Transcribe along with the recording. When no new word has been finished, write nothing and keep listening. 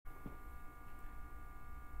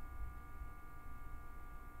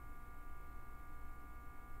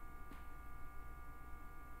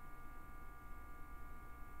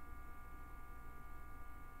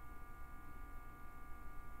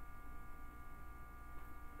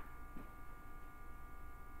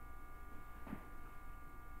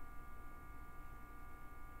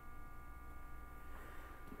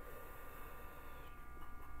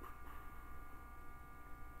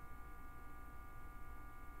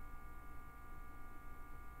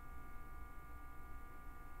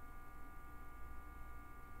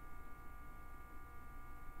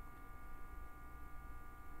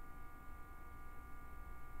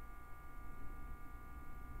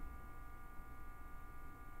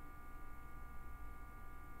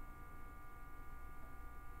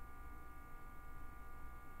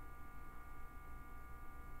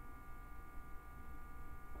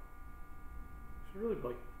could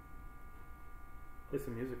like play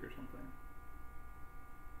some music or something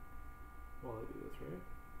while I do this, right?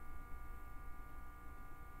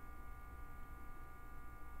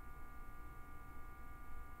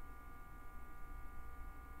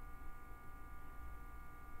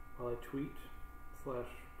 While I tweet /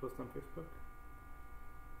 post on Facebook.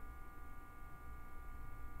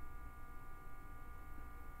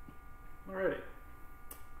 Alrighty.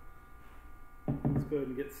 Let's go ahead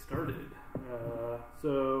and get started.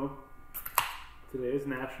 So today is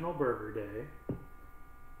National Burger Day.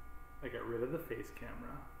 I got rid of the face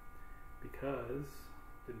camera because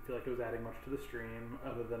didn't feel like it was adding much to the stream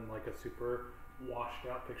other than like a super washed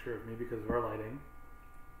out picture of me because of our lighting.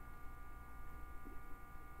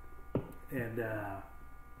 And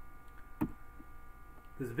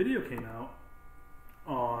this video came out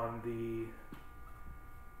on the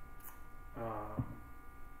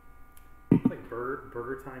like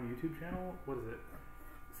Burger Time YouTube channel. What is it?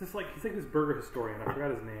 It's just like he's like this burger historian. I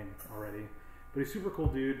forgot his name already, but he's a super cool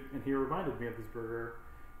dude, and he reminded me of this burger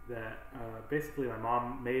that basically my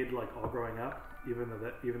mom made like all growing up, even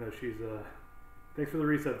though she's thanks for the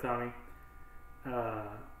resub, Tommy.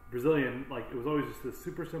 Brazilian, like it was always just this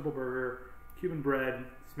super simple burger, Cuban bread,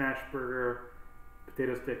 smash burger,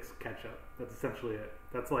 potato sticks, ketchup. That's essentially it.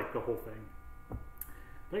 That's like the whole thing.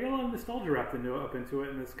 But I got a lot of nostalgia wrapped up into it,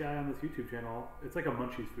 and this guy on this YouTube channel, it's like a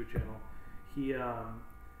Munchies food channel, he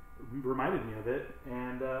reminded me of it,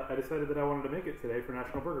 and I decided that I wanted to make it today for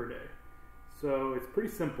National Burger Day. So it's pretty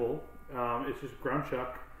simple. It's just ground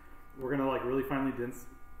chuck. We're gonna like really finely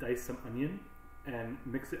dice some onion and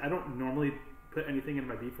mix it. I don't normally put anything in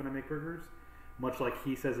my beef when I make burgers, much like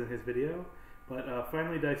he says in his video, but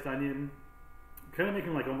finely diced onion, kind of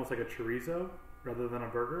making like almost like a chorizo rather than a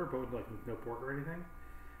burger, but with like no pork or anything.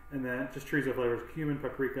 And then just chorizo flavors: cumin,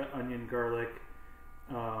 paprika, onion, garlic,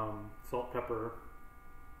 salt, pepper.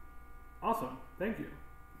 Awesome, thank you.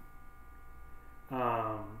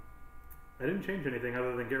 I didn't change anything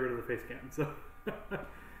other than get rid of the face cam, so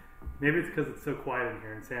maybe it's because it's so quiet in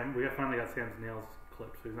here. And Sam, we finally got Sam's nails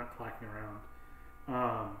clipped, so he's not clacking around.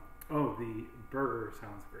 Oh, the burger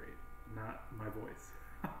sounds great, not my voice.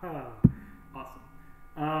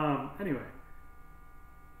 Awesome. Anyway.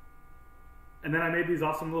 And then I made these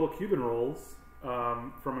awesome little Cuban rolls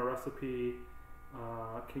from a recipe,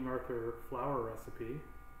 King Arthur flour recipe.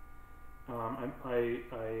 I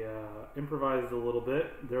improvised a little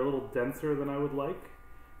bit. They're a little denser than I would like.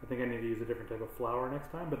 I think I need to use a different type of flour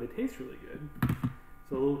next time, but they taste really good.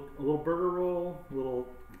 So a little burger roll, a little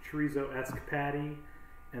chorizo-esque patty,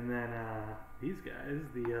 and then these guys,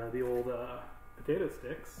 the old potato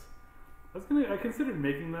sticks. I considered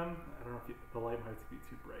making them. I don't know if the light might be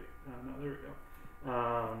too bright. No, there we go.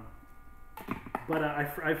 But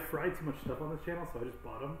I fried too much stuff on this channel, so I just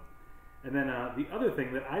bought them. And then the other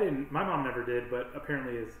thing that my mom never did, but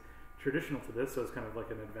apparently is traditional to this, so it's kind of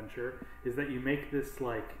like an adventure, is that you make this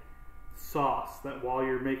like sauce that while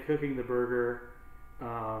you're cooking the burger,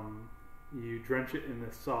 you drench it in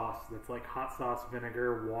this sauce that's like hot sauce,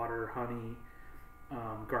 vinegar, water, honey,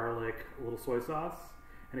 garlic, a little soy sauce.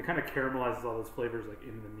 And it kind of caramelizes all those flavors like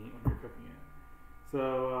in the meat when you're cooking it.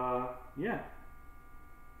 So yeah,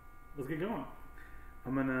 let's get going.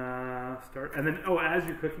 I'm gonna start, and then as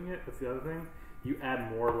you're cooking it, that's the other thing. You add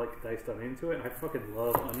more like diced onion to it. And I fucking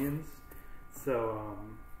love onions, so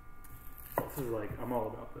this is like I'm all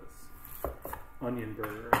about this onion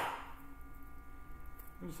burger.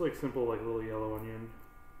 Just like simple like little yellow onion,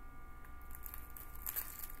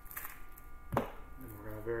 and we're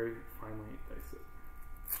gonna very finely dice it.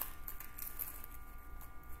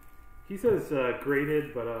 He says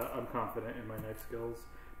grated, but I'm confident in my knife skills.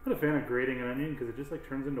 I'm not a fan of grating an onion because it just like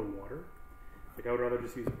turns into water. Like I would rather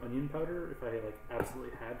just use onion powder if I like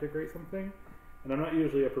absolutely had to grate something. And I'm not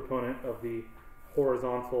usually a proponent of the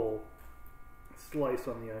horizontal slice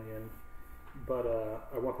on the onion, but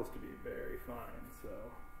I want this to be very fine, so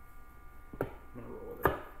I'm gonna roll with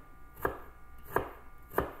it.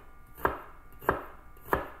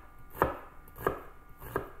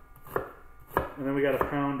 And then we got a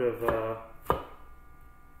pound of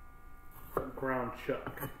ground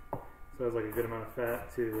chuck. So that's like a good amount of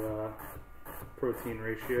fat to protein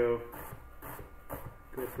ratio.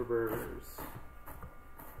 Good for burgers.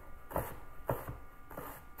 So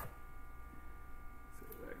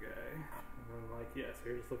that guy. And then like, yeah, so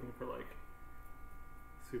you're just looking for like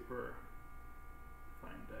super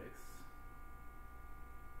fine dice.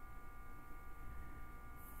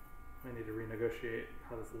 I need to renegotiate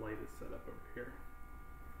how this light is set up over here.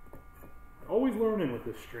 Always learning with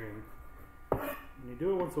this stream. When you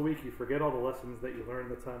do it once a week, you forget all the lessons that you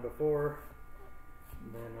learned the time before.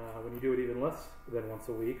 And then when you do it even less than once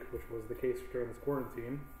a week, which was the case during this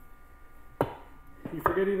quarantine, you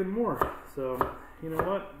forget even more. So, you know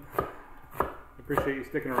what? I appreciate you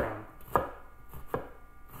sticking around.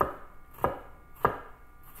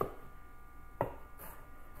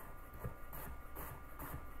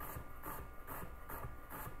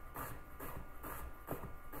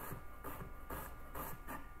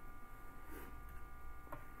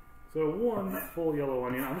 So one full yellow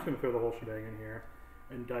onion. I'm just going to throw the whole shebang in here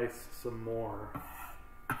and dice some more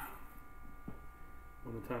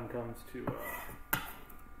when the time comes to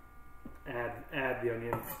add the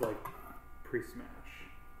onions like pre-smash.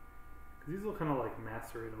 Because these will kind of like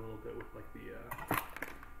macerate a little bit with like the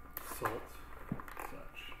salt and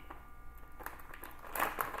such.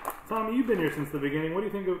 Tommy, you've been here since the beginning. What do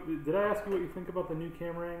you think of, did I ask you what you think about the new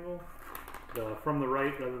camera angle? The from the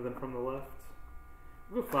right rather than from the left?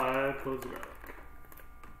 We'll go 5 cloves of garlic.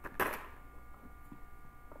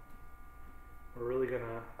 We're really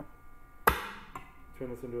gonna turn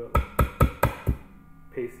this into a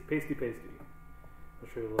pasty. I'll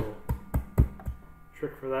show you a little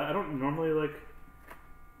trick for that. I don't normally like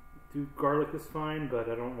do garlic this fine, but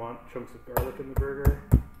I don't want chunks of garlic in the burger.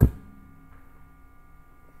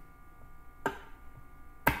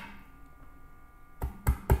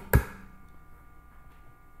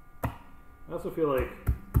 I also feel like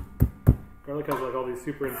garlic has like all these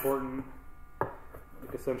super important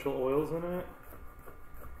like essential oils in it.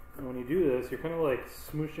 And when you do this, you're kind of like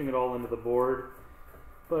smooshing it all into the board.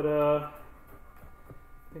 But I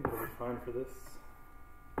think it'll be fine for this.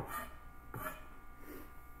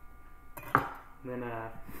 And then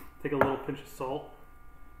take a little pinch of salt,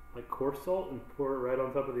 like coarse salt, and pour it right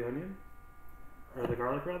on top of the onion, or the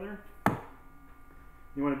garlic rather.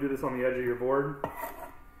 You want to do this on the edge of your board,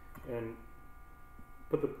 and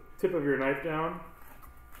put the tip of your knife down,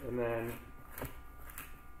 and then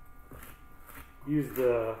use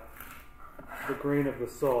the grain of the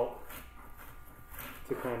salt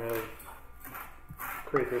to kind of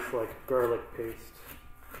create this like garlic paste.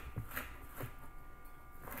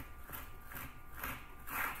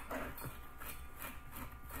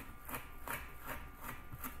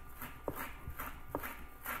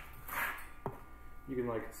 You can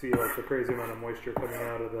like see like the crazy amount of moisture coming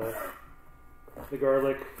out of the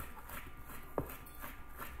garlic.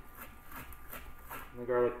 And the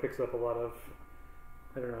garlic picks up a lot of,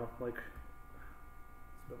 I don't know, like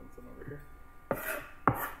spilling some over here.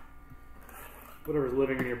 Whatever's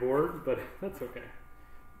living in your board, but that's okay.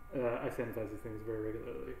 I sanitize these things very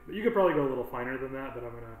regularly. But you could probably go a little finer than that, but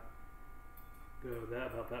I'm gonna go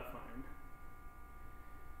about that fine.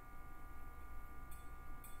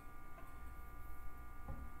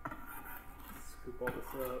 Scoop all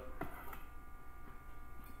this up.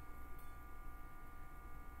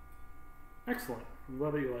 Excellent. I'm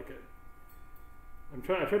glad that you like it. I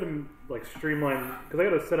try to like streamline, because I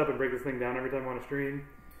got to set up and break this thing down every time I want to stream.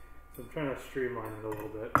 So I'm trying to streamline it a little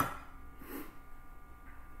bit to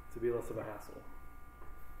be less of a hassle.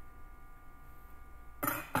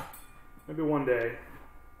 Maybe one day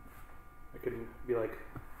I can be like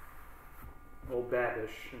old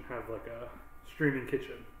Babish and have like a streaming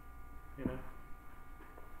kitchen, you know?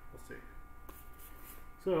 We'll see.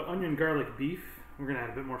 So onion, garlic, beef. We're going to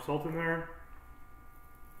add a bit more salt in there.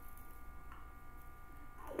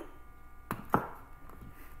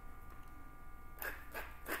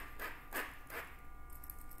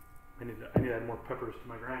 I need to add more peppers to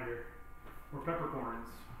my grinder. More peppercorns.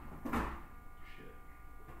 Shit.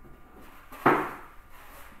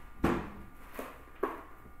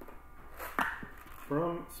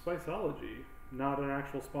 From Spiceology. Not an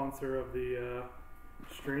actual sponsor of the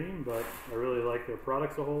stream, but I really like their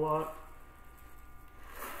products a whole lot.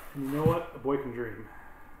 And you know what? A boy can dream.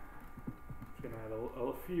 I'm just going to add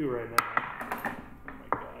a few right now. Oh my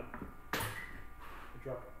god. I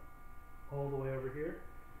dropped all the way over here.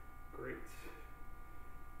 Great.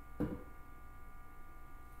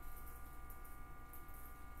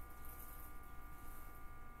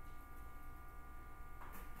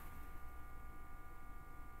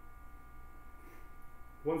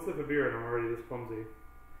 One sip of beer and I'm already this clumsy.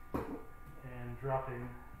 And dropping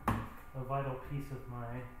a vital piece of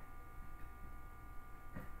my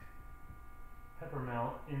pepper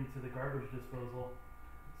melt into the garbage disposal.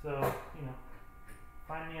 So, you know,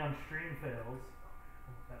 find me on Stream Fails.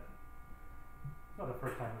 It's not the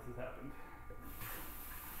first time this has happened.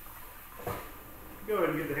 Go ahead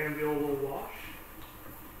and give the hand the old little wash.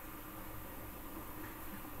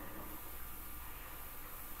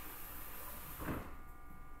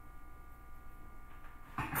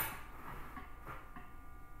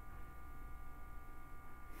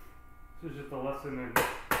 So is just a lesson in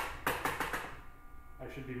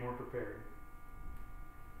I should be more prepared.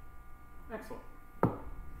 Excellent.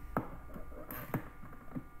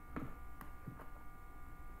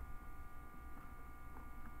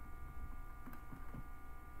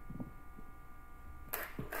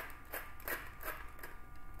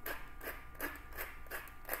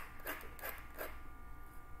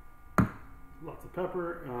 Lots of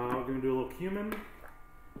pepper. I'm going to do a little cumin,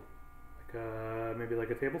 like maybe like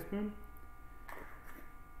a tablespoon,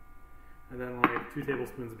 and then like 2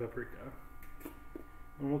 tablespoons of paprika.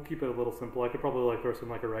 And we'll keep it a little simple. I could probably like throw some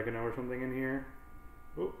like oregano or something in here.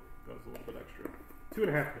 Oh, that was a little bit extra.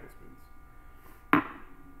 2.5 tablespoons. And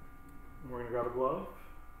we're going to grab a glove.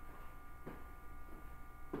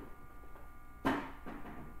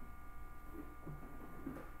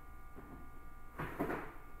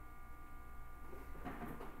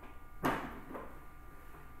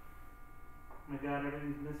 Oh my God,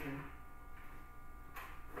 everything's missing.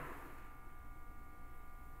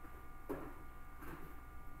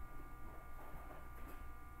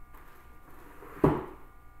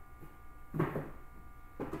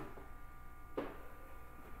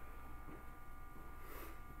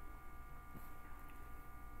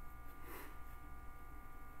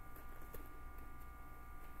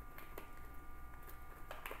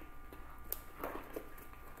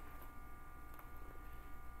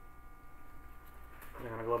 I'm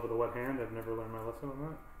gonna glove with a wet hand. I've never learned my lesson on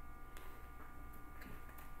that.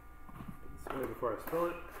 This way before I spill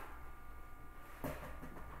it.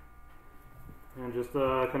 And just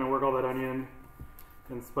kind of work all that onion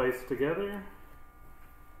and spice together.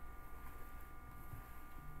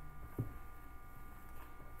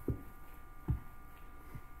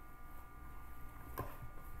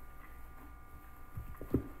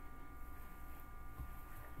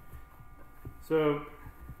 So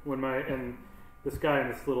when this guy in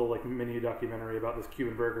this little like mini documentary about this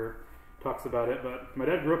Cuban burger talks about it, but my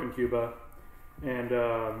dad grew up in Cuba, and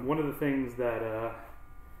one of the things that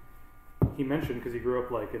he mentioned, because he grew up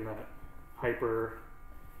like in that hyper,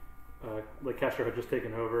 like Castro had just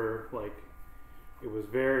taken over, like it was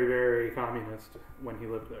very, very communist when he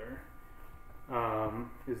lived there,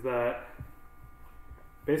 is that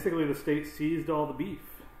basically the state seized all the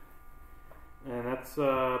beef. And that's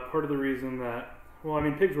part of the reason that, well, I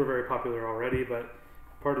mean, pigs were very popular already, but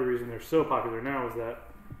part of the reason they're so popular now is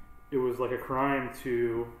that it was like a crime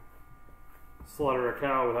to slaughter a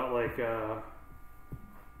cow without like a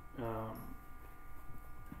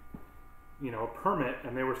permit,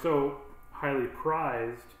 and they were so highly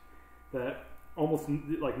prized that almost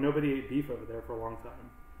like nobody ate beef over there for a long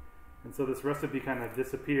time. And so this recipe kind of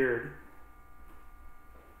disappeared.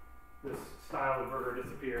 This style of burger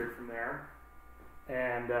disappeared from there.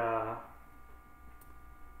 And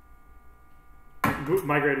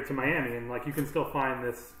migrated to Miami, and like you can still find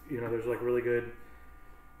this, there's like really good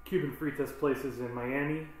Cuban fritas places in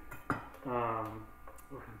Miami. Oh, I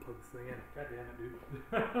didn't plug this thing in. God damn it, dude.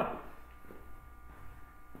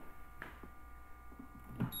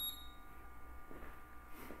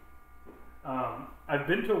 I've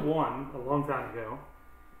been to one a long time ago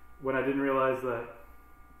when I didn't realize that,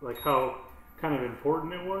 like, how kind of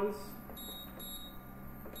important it was.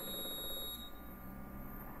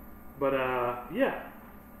 But yeah,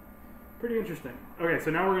 pretty interesting. Okay, so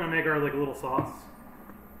now we're gonna make our like little sauce,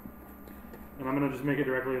 and I'm gonna just make it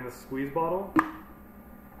directly in this squeeze bottle.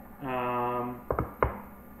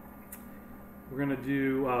 We're gonna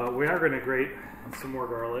do. We are gonna grate some more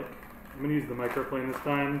garlic. I'm gonna use the microplane this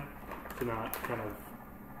time to not kind of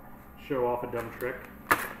show off a dumb trick,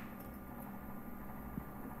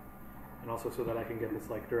 and also so that I can get this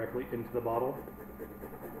like directly into the bottle.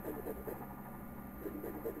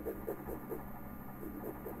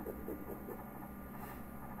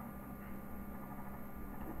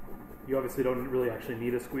 You obviously don't really actually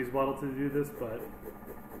need a squeeze bottle to do this, but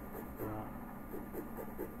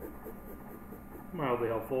mildly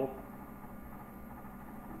helpful.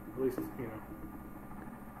 At least,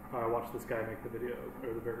 how I watched this guy make the video,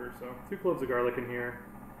 or the burger. So 2 cloves of garlic in here,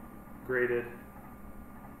 grated.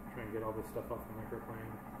 Try and get all this stuff off the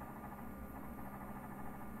microplane.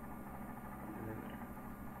 And in there.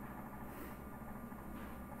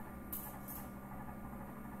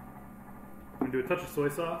 I'm going to do a touch of soy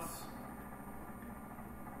sauce.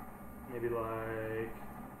 Maybe like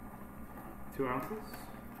 2 ounces.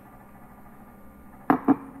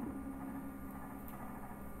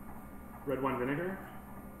 Red wine vinegar.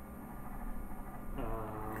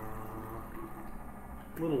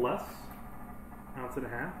 A little less. 1.5 ounces.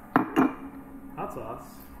 Hot sauce.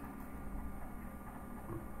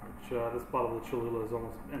 Which this bottle of Cholula is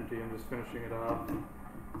almost empty. I'm just finishing it off.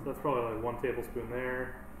 So that's probably like 1 tablespoon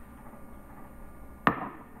there.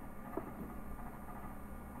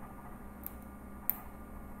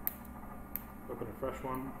 Open a fresh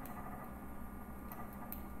one.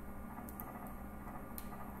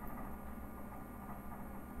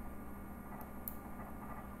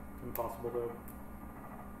 Impossible though.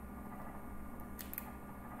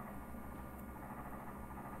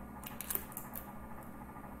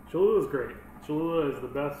 Cholula is great. Cholula is the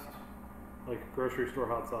best, like, grocery store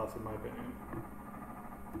hot sauce in my opinion.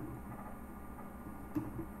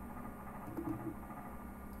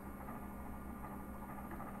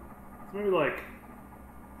 So maybe like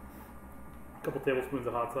a couple tablespoons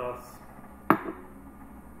of hot sauce.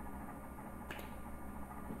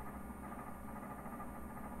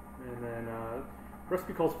 And then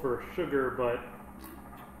recipe calls for sugar, but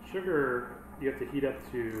sugar you have to heat up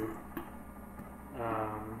to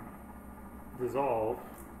dissolve.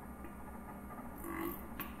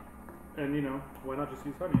 And you know, why not just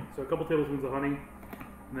use honey? So a couple tablespoons of honey,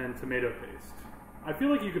 and then tomato paste. I feel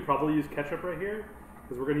like you could probably use ketchup right here,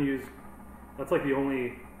 because we're going to use, that's like the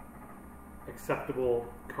only acceptable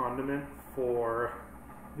condiment for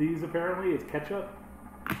these apparently is ketchup.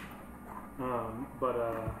 I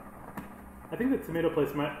think that tomato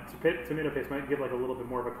paste might give like a little bit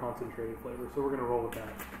more of a concentrated flavor, so we're going to roll with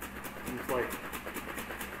that. And it's like,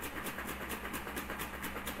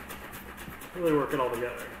 really work it all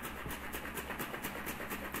together.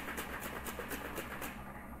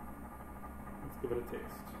 Let's give it a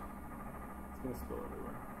taste. It's going to spill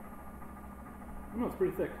everywhere. No, it's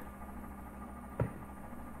pretty thick.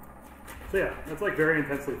 So yeah, that's like very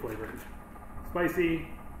intensely flavored. Spicy,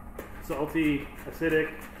 salty,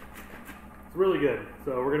 acidic. It's really good,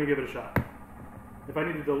 so we're going to give it a shot. If I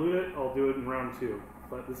need to dilute it, I'll do it in round 2.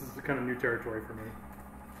 But this is kind of new territory for me.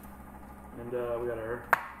 And we got our...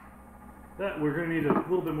 we're going to need a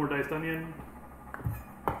little bit more diced onion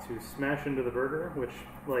to smash into the burger, which,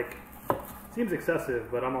 like, seems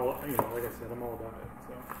excessive, but I'm all, you know, like I said, I'm all about it.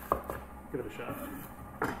 So, give it a shot.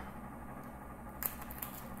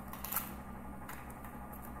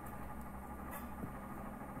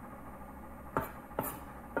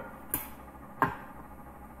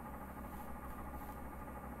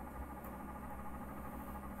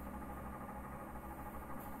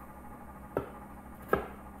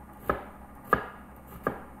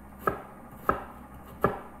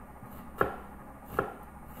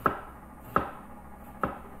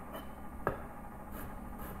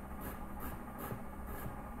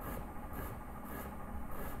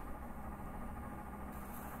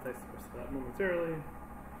 Dice the rest of that momentarily.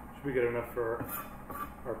 Should be good enough for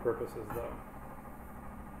our purposes, though.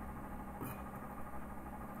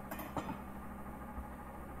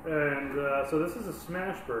 And so this is a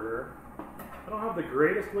smash burger. I don't have the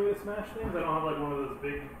greatest way to smash things. I don't have like one of those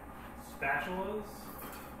big spatulas.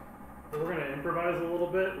 But we're going to improvise a little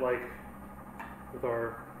bit, like with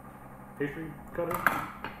our pastry cutter.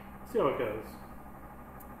 See how it goes.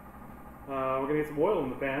 We're going to get some oil in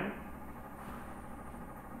the pan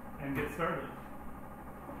and get started.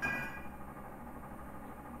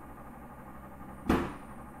 This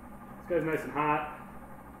guy's nice and hot,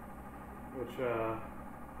 which I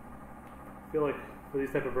feel like for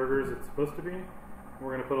these type of burgers it's supposed to be.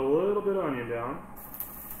 We're going to put a little bit of onion down.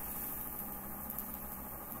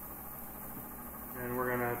 And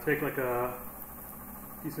we're going to take like a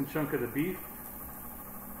decent chunk of the beef,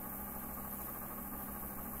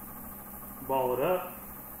 ball it up.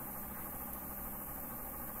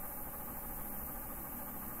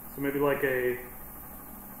 So maybe like a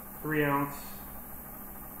 3-ounce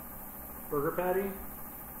burger patty.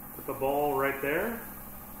 Put the ball right there.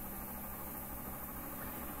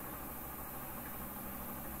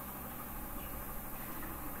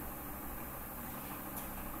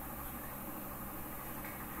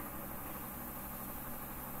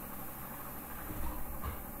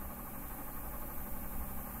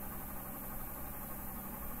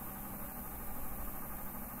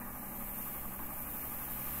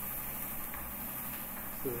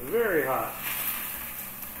 This is very hot.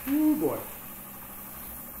 Ooh boy.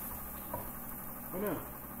 Oh no.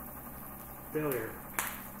 Failure.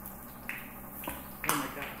 Oh my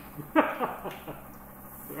god.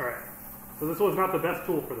 Alright. So this was not the best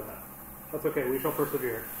tool for that. That's okay, we shall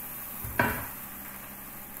persevere.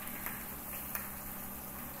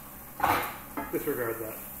 Disregard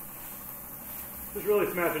that. Just really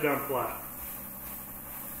smash it down flat.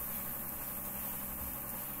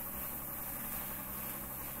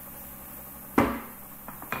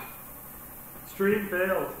 Stream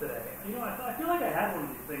fails today. You know, I feel like I had one of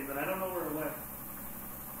these things and I don't know where it went.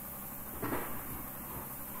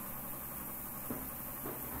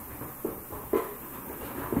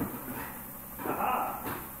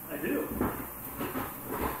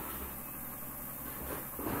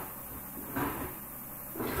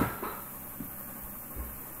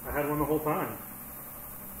 whole time.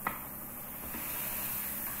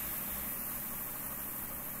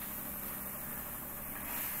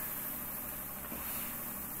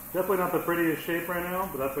 Definitely not the prettiest shape right now,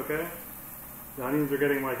 but that's okay. The onions are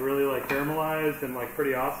getting like really like caramelized and like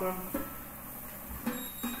pretty awesome.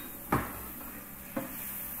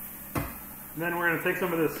 And then we're going to take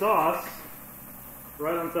some of this sauce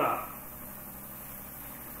right on top.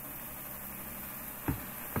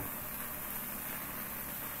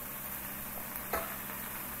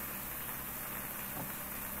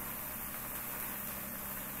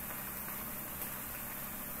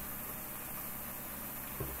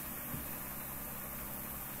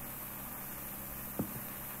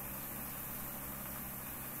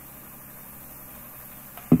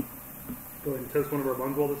 Go ahead and toast one of our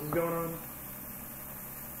buns while this is going on.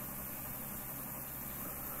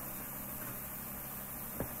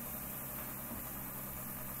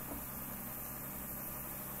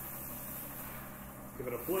 Give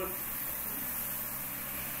it a flip.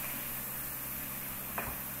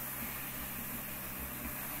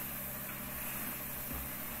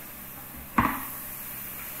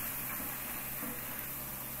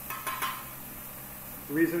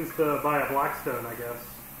 Reasons to buy a Blackstone, I guess.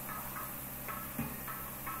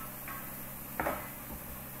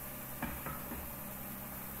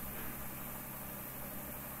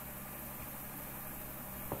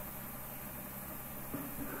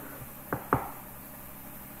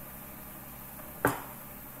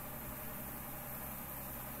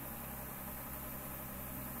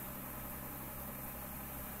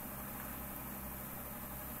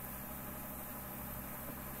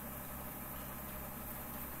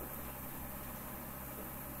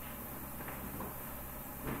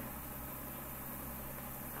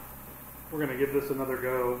 We're going to give this another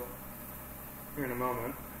go here in a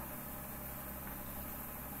moment.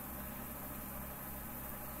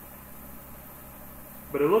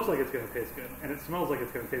 But it looks like it's going to taste good, and it smells like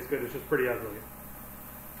it's going to taste good. It's just pretty ugly.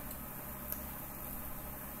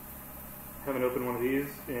 Haven't opened one of these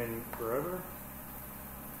in forever.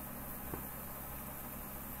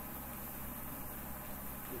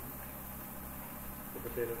 The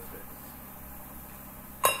potato sticks.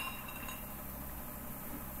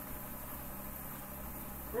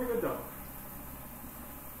 Very good dog.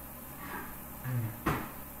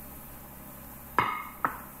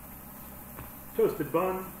 Toasted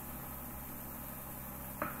bun.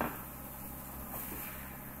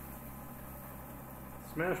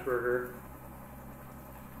 Smash burger.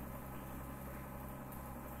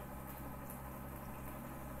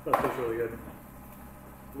 That tastes really good.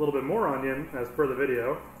 A little bit more onion as per the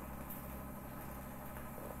video.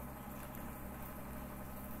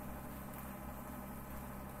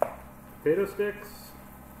 Potato sticks.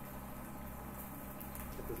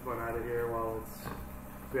 Get this bun out of here while it's...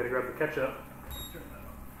 We gotta grab the ketchup.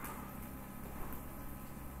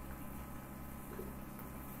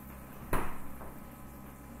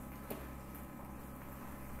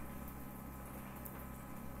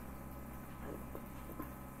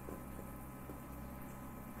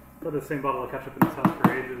 I've had the same bottle of ketchup in this house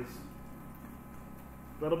for ages.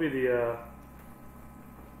 That'll be the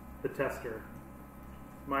tester.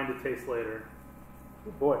 Mine to taste later.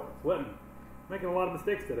 Oh boy, sweating. Making a lot of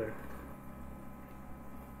mistakes today.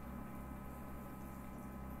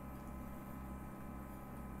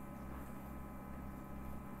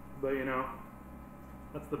 But you know,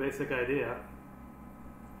 that's the basic idea.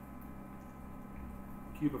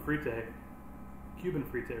 Cuban frite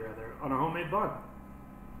rather, on a homemade bun.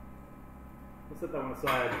 Let's set that one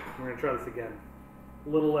aside. We're going to try this again. A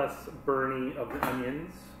little less burny of the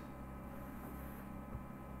onions.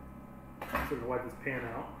 So I'm going to wipe this pan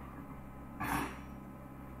out.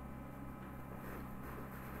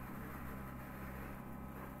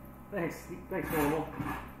 Thanks, Normal.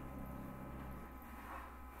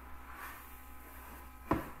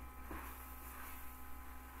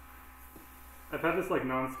 I've had this like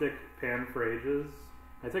non-stick pan for ages.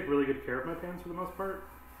 I take really good care of my pans for the most part,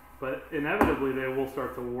 but inevitably they will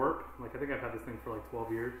start to warp. Like I think I've had this thing for like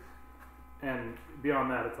 12 years, and beyond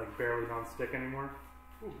that it's like barely non-stick anymore.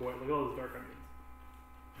 Oh boy, look at all those dark onions.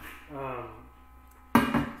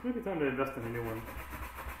 It's maybe time to invest in a new one,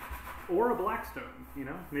 or a Blackstone. You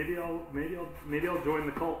know, maybe I'll join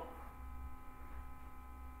the cult.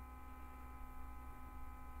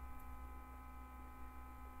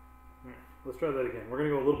 Let's try that again. We're going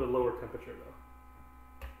to go a little bit lower temperature though.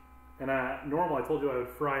 And normal, I told you I would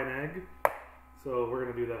fry an egg, so we're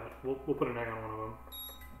going to do that. We'll put an egg on one of them.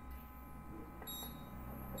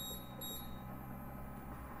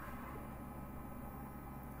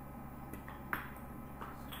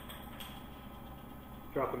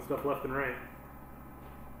 dropping stuff left and right.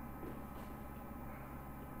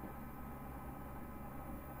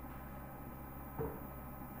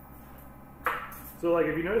 So like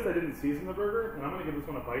if you notice I didn't season the burger, and I'm gonna give this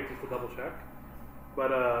one a bite just to double check.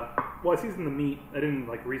 But well, I seasoned the meat. I didn't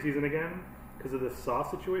like re-season again because of this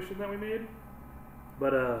sauce situation that we made.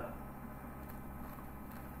 But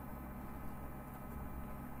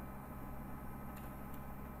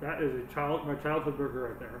that is my childhood burger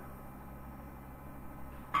right there.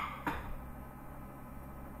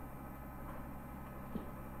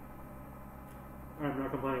 I'm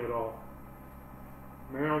not complaining at all.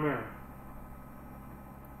 Man, oh man.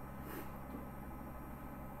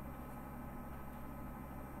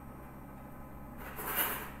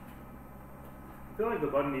 I feel like the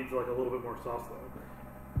bun needs like a little bit more sauce though.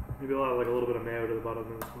 Maybe I'll add like a little bit of mayo to the bottom of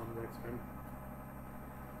this one next time.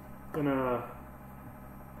 Gonna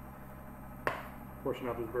portion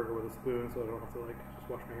out this burger with a spoon so I don't have to like just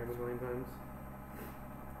wash my hands a million times.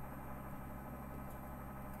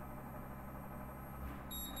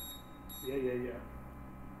 Yeah.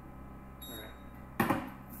 Alright.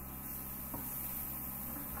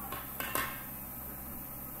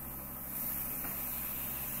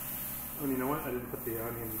 Oh, and you know what? I didn't put the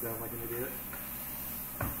onions down like an idiot.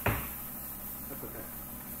 That's okay.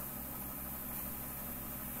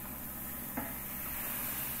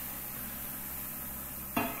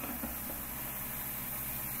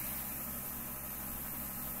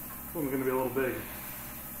 This one's going to be a little big.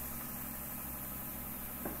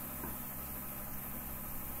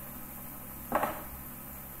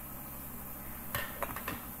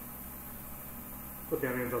 Put the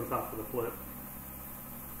onions on top for the flip.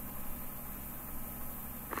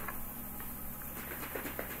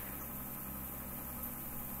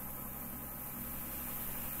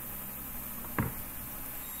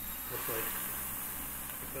 Looks like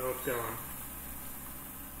that's how it's going.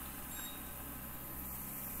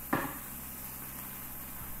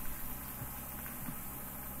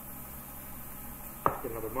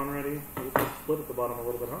 Get another bun ready. So this is split at the bottom a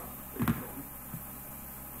little bit, huh?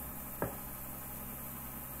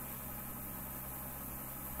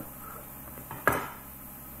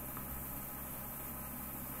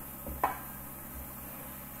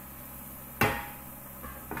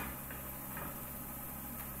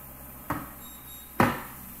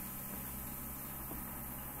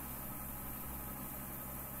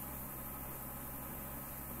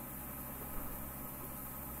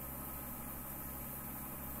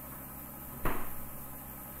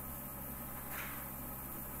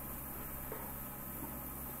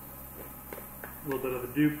 A little bit of the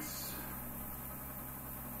Dukes.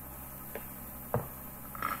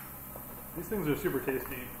 These things are super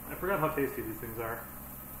tasty. I forgot how tasty these things are.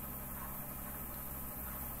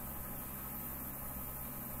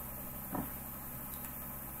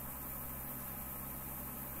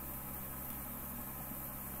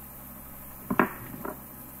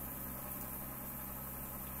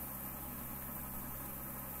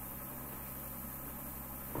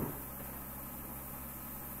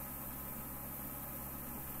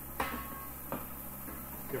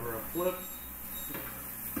 Give her a flip.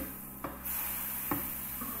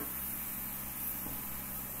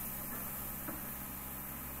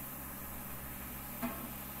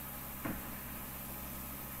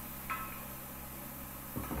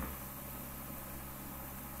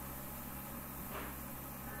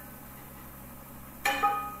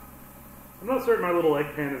 I'm not certain my little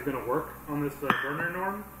egg pan is going to work on this burner,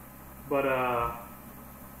 Norm, but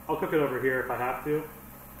I'll cook it over here if I have to.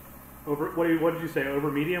 Over what did you say?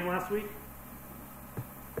 Over medium last week?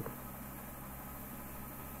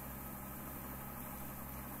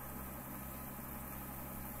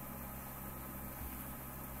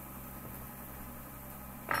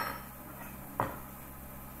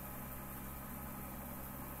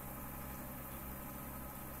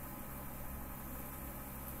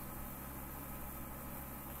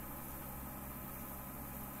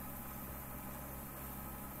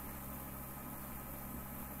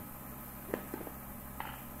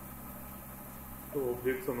 The little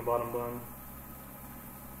Dukes on the bottom bun.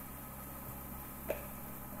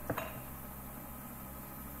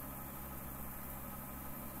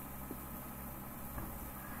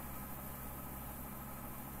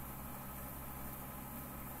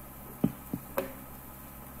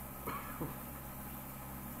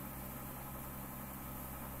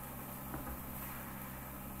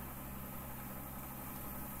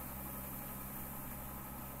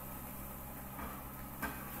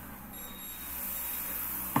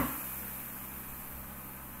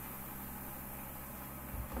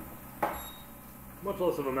 Much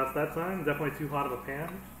less of a mess that time. Definitely too hot of a pan.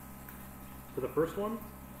 for the first one.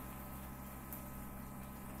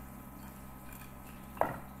 Add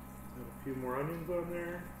a few more onions on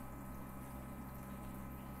there.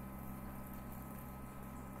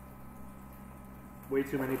 Way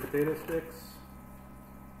too many potato sticks.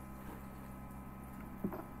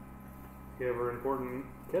 The ever important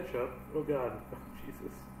ketchup. Oh god, oh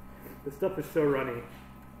Jesus. This stuff is so runny.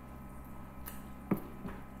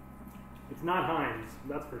 It's not Heinz,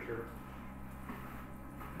 that's for sure.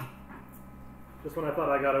 Just when I thought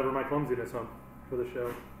I got over my clumsiness for the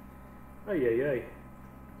show. Ay, ay, ay.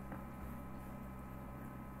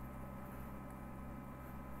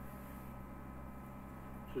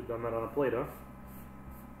 Should have done that on a plate, huh?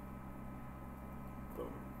 Boom.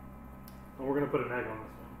 And we're going to put an egg on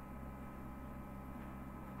this one.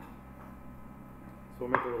 So we'll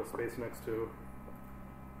make a little space next to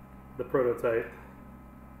the prototype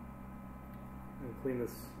and clean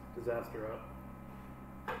this disaster up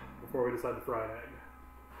before we decide to fry an egg.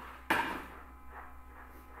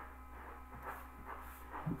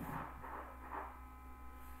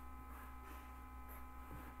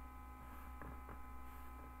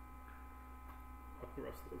 Put the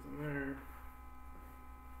rest of those in there.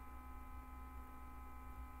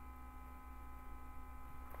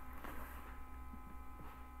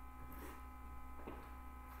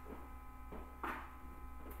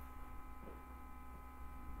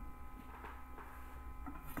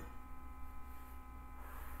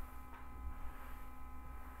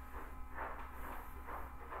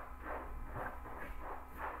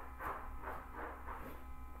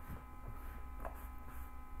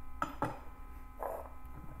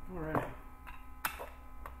 Alright.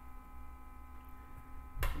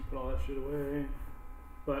 Put all that shit away.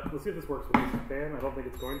 But let's see if this works with this pan. I don't think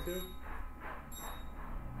it's going to.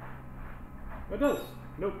 It does.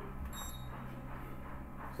 Nope.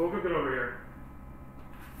 So we'll cook it over here.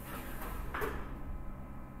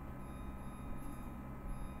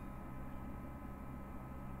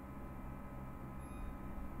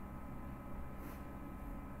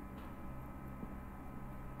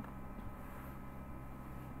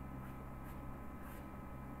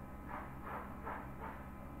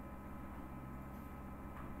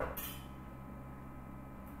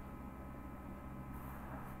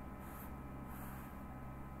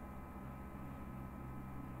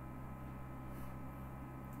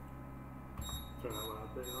 Turn that loud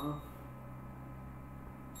thing off.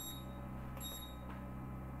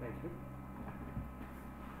 Thank you.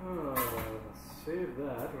 Save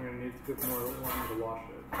that. We're going to need to cook more water to wash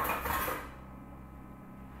it.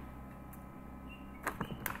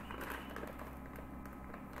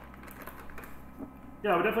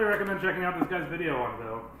 Yeah, I would definitely recommend checking out this guy's video on it,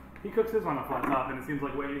 though. He cooks his on a flat top, and it seems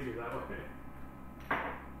like way easier that way.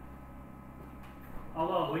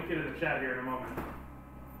 I'll link it in the chat here in a moment.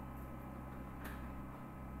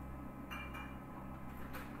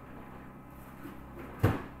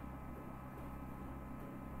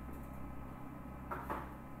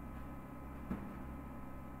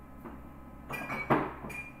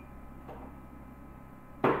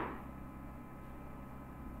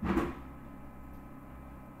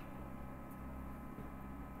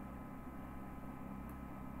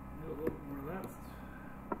 A little more of that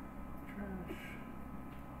trash.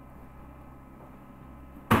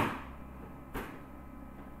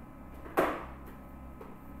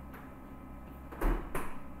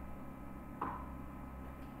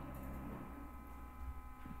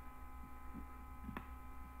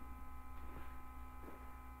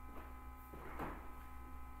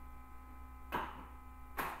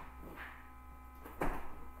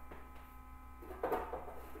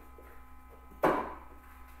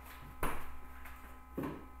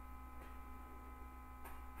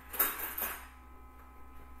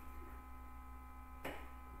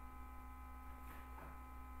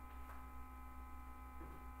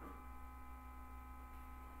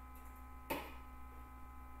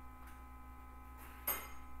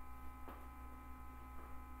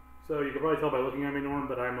 So you can probably tell by looking at me, Norm,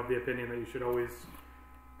 that I'm of the opinion that you should always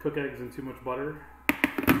cook eggs in too much butter.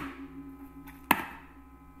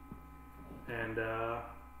 And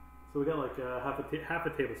so we got like half a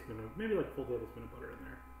tablespoon of, maybe like a full tablespoon of butter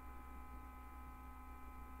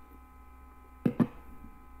in there.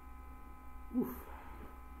 Oof,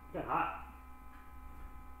 got hot.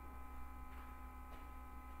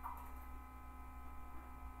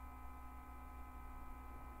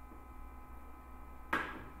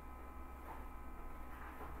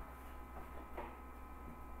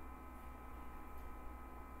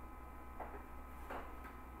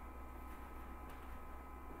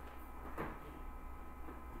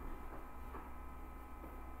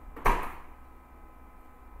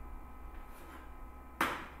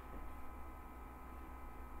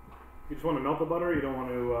 You just want to melt the butter. You don't want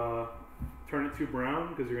to turn it too brown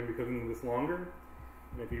because you're going to be cooking this longer.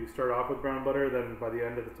 And if you start off with brown butter, then by the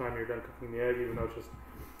end of the time you're done cooking the egg, even though it's just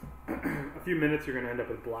a few minutes, you're going to end up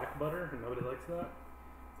with black butter, and nobody likes that.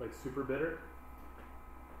 It's like super bitter.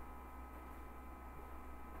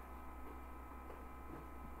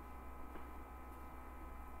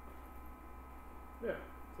 Yeah,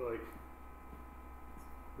 so like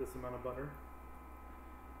this amount of butter.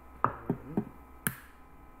 And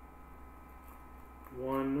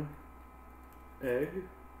 1 egg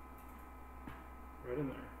right in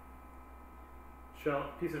there.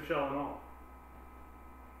 Piece of shell and all.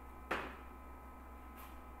 Scoop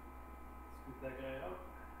that guy out.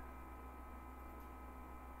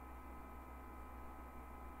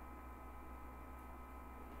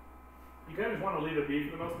 You kind of just want to leave it be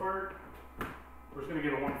for the most part. We're just going to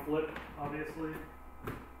give it 1 flip, obviously.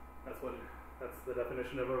 That's the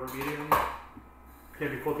definition of over medium.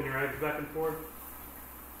 Can't be flipping your eggs back and forth.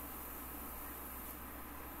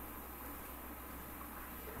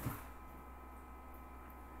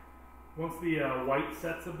 Once the white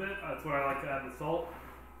sets a bit, that's when I like to add the salt,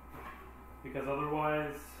 because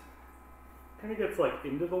otherwise it kind of gets like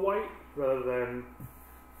into the white rather than,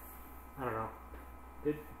 I don't know.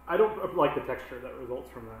 I don't like the texture that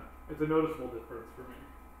results from that. It's a noticeable difference for me.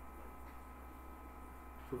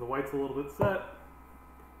 So the white's a little bit set.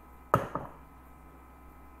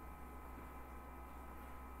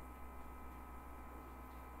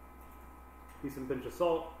 Decent pinch of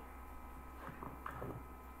salt.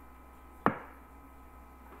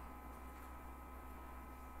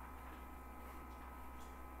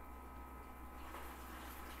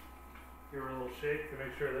 Give her a little shake to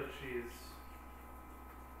make sure that she's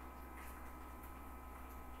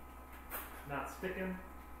not sticking.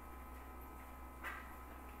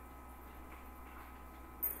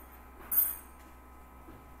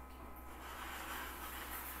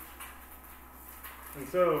 And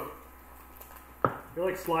so you're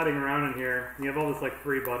like sliding around in here, and you have all this like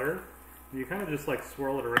free butter, and you kind of just like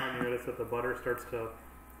swirl it around. You notice that the butter starts to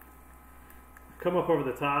come up over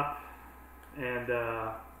the top and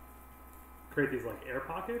create these like air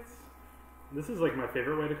pockets. This is like my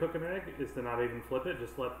favorite way to cook an egg, is to not even flip it,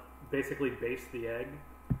 just basically baste the egg.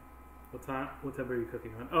 What temp are you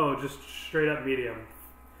cooking on? Oh, just straight up medium.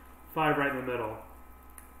 5 right in the middle.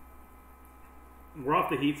 We're off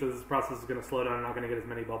the heat, so this process is going to slow down. I'm not going to get as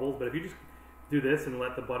many bubbles, but if you just do this and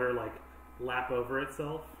let the butter like lap over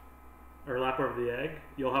itself, or lap over the egg,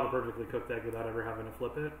 you'll have a perfectly cooked egg without ever having to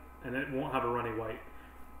flip it, and it won't have a runny white.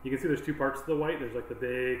 You can see there's 2 parts to the white. There's like the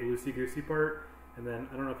big loosey-goosey part, and then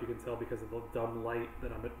I don't know if you can tell because of the dumb light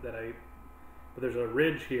but there's a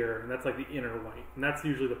ridge here, and that's like the inner white, and that's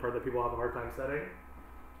usually the part that people have a hard time setting.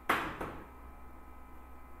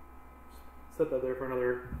 Set that there for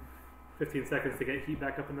another 15 seconds to get heat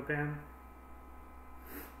back up in the pan.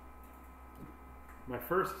 My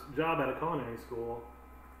first job at a culinary school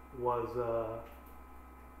was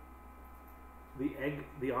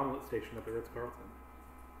the omelet station at the Ritz-Carlton.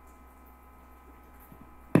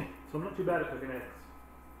 So I'm not too bad at cooking eggs.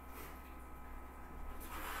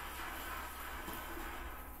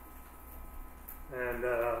 And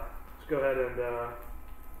just go ahead and, I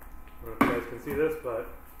don't know if you guys can see this, but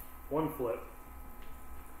 1 flip.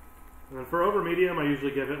 And then for over medium, I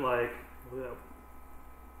usually give it like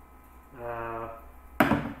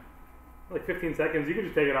 15 seconds. You can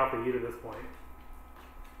just take it off the heat at this point.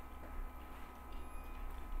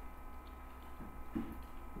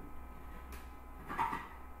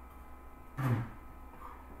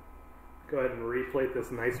 Go ahead and replate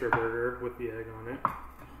this nicer burger with the egg on it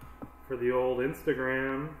for the old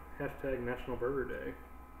Instagram hashtag National Burger Day.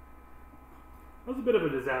 That was a bit of a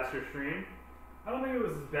disaster stream. I don't think it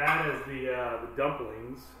was as bad as the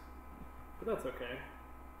dumplings, but that's okay.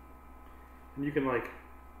 And you can like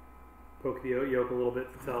poke the oat yolk a little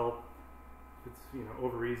bit to tell if it's, you know,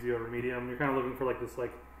 over easy, over medium. You're kind of looking for like this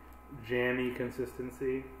like jammy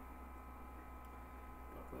consistency.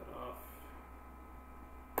 Pop that off.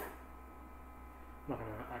 I'm not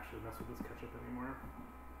gonna actually mess with this ketchup anymore.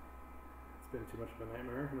 It's been too much of a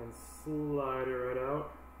nightmare. And then slide it right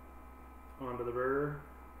out onto the burger.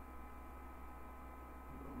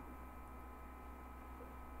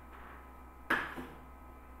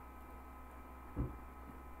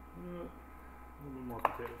 A little more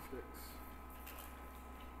potato sticks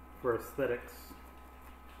for aesthetics.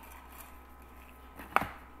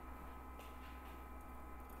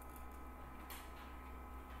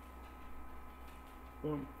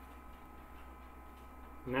 Boom.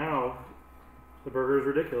 Now the burger is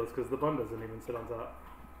ridiculous because the bun doesn't even sit on top.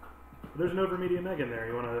 There's an over medium egg in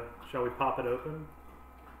there. Shall we pop it open?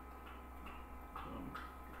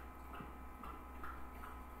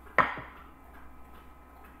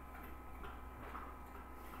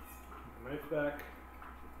 knife back.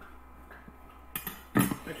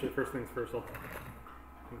 Actually, first things first, I'm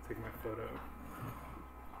going to take my photo.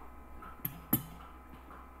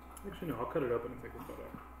 Actually, no, I'll cut it open and take the photo.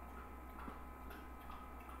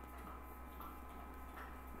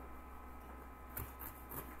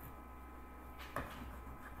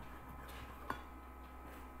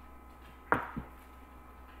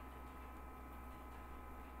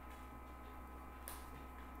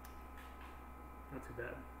 Not too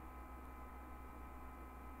bad.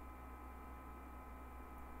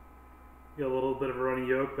 You got a little bit of a runny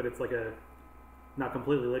yolk, but it's like a not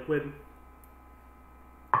completely liquid.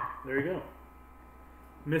 There you go.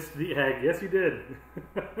 Missed the egg. Yes, you did.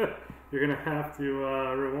 You're gonna have to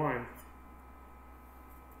rewind.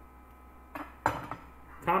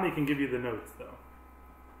 Tommy can give you the notes, though.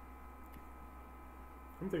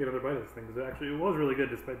 I'm gonna take another bite of this thing because it was really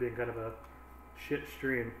good, despite being kind of a shit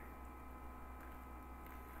stream.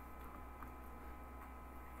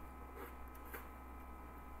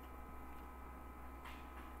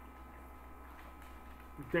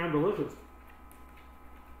 It's damn delicious.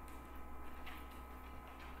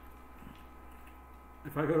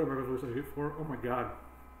 If I go to Burger King, I get 4. Oh my god,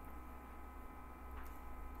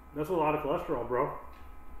 that's a lot of cholesterol, bro.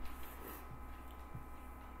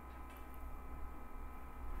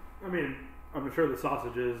 I mean, I'm sure the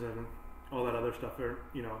sausages and all that other stuff are,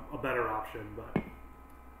 you know, a better option, but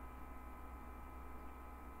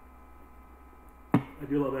I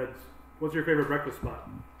do love eggs. What's your favorite breakfast spot?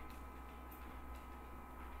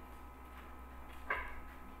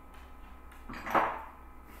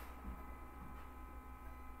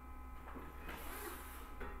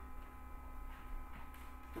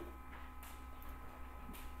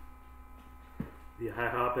 The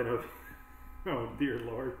IHOP and oh dear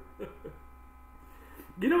lord.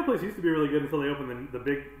 You know, a place used to be really good until they opened the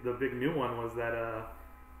big new one. Was that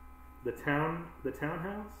the townhouse?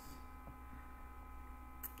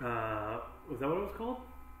 Was that what it was called?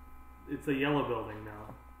 It's a yellow building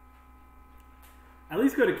now. At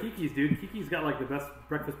least go to Kiki's, dude. Kiki's got like the best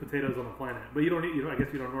breakfast potatoes on the planet. But you don't eat. I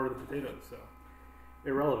guess you don't order the potatoes, so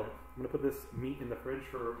irrelevant. I'm gonna put this meat in the fridge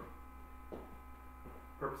for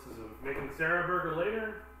purposes of making Sarah burger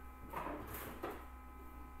later.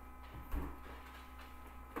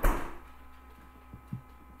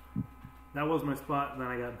 That was my spot, and then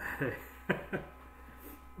I got bad.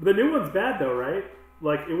 The new one's bad though, right?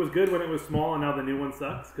 Like, it was good when it was small, and now the new one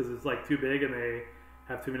sucks because it's like too big and they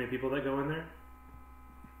have too many people that go in there.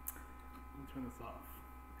 Let me turn this off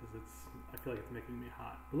because I feel like it's making me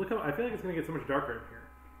hot. But look how I feel like it's gonna get so much darker in here.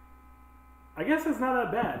 I guess it's not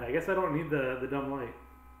that bad. I guess I don't need the dumb light.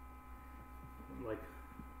 Like,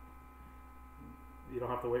 you don't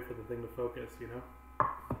have to wait for the thing to focus, you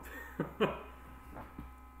know?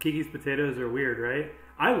 Kiki's potatoes are weird, right?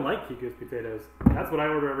 I like Kiki's potatoes. That's what I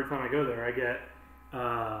order every time I go there. I get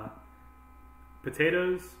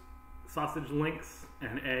potatoes, sausage links,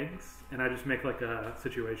 and eggs, and I just make like a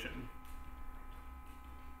situation.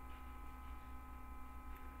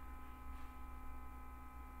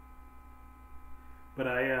 But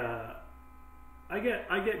I get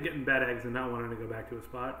getting bad eggs and not wanting to go back to a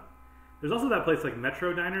spot. There's also that place like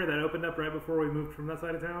Metro Diner that opened up right before we moved from that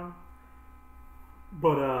side of town.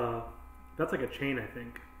 But that's like a chain, I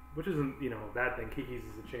think, which isn't, you know, a bad thing. Kiki's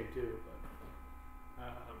is a chain too. But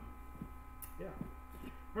yeah.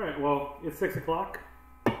 All right. Well, it's 6 o'clock.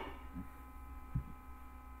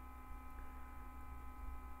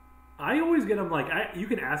 I always get them like you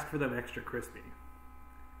can ask for them extra crispy.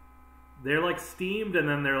 They're like steamed and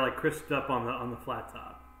then they're like crisped up on the flat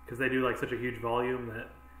top because they do like such a huge volume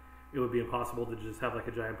that it would be impossible to just have like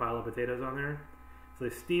a giant pile of potatoes on there. So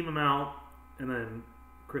they steam them out and then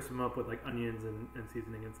crisp them up with like onions and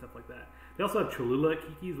seasoning and stuff like that. They also have Cholula at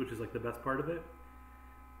Kiki's, which is like the best part of it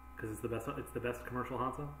because it's the best commercial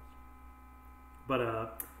hot sauce. But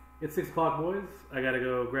it's 6 o'clock, boys. I gotta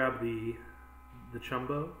go grab the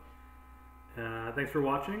chumbo. Thanks for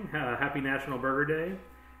watching. Happy National Burger Day.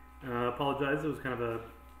 Apologize, it was kind of a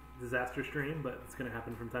disaster stream, but it's going to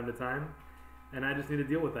happen from time to time, and I just need to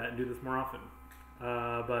deal with that and do this more often.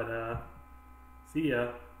 But see ya.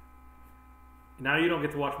 Now you don't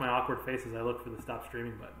get to watch my awkward face as I look for the stop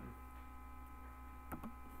streaming button.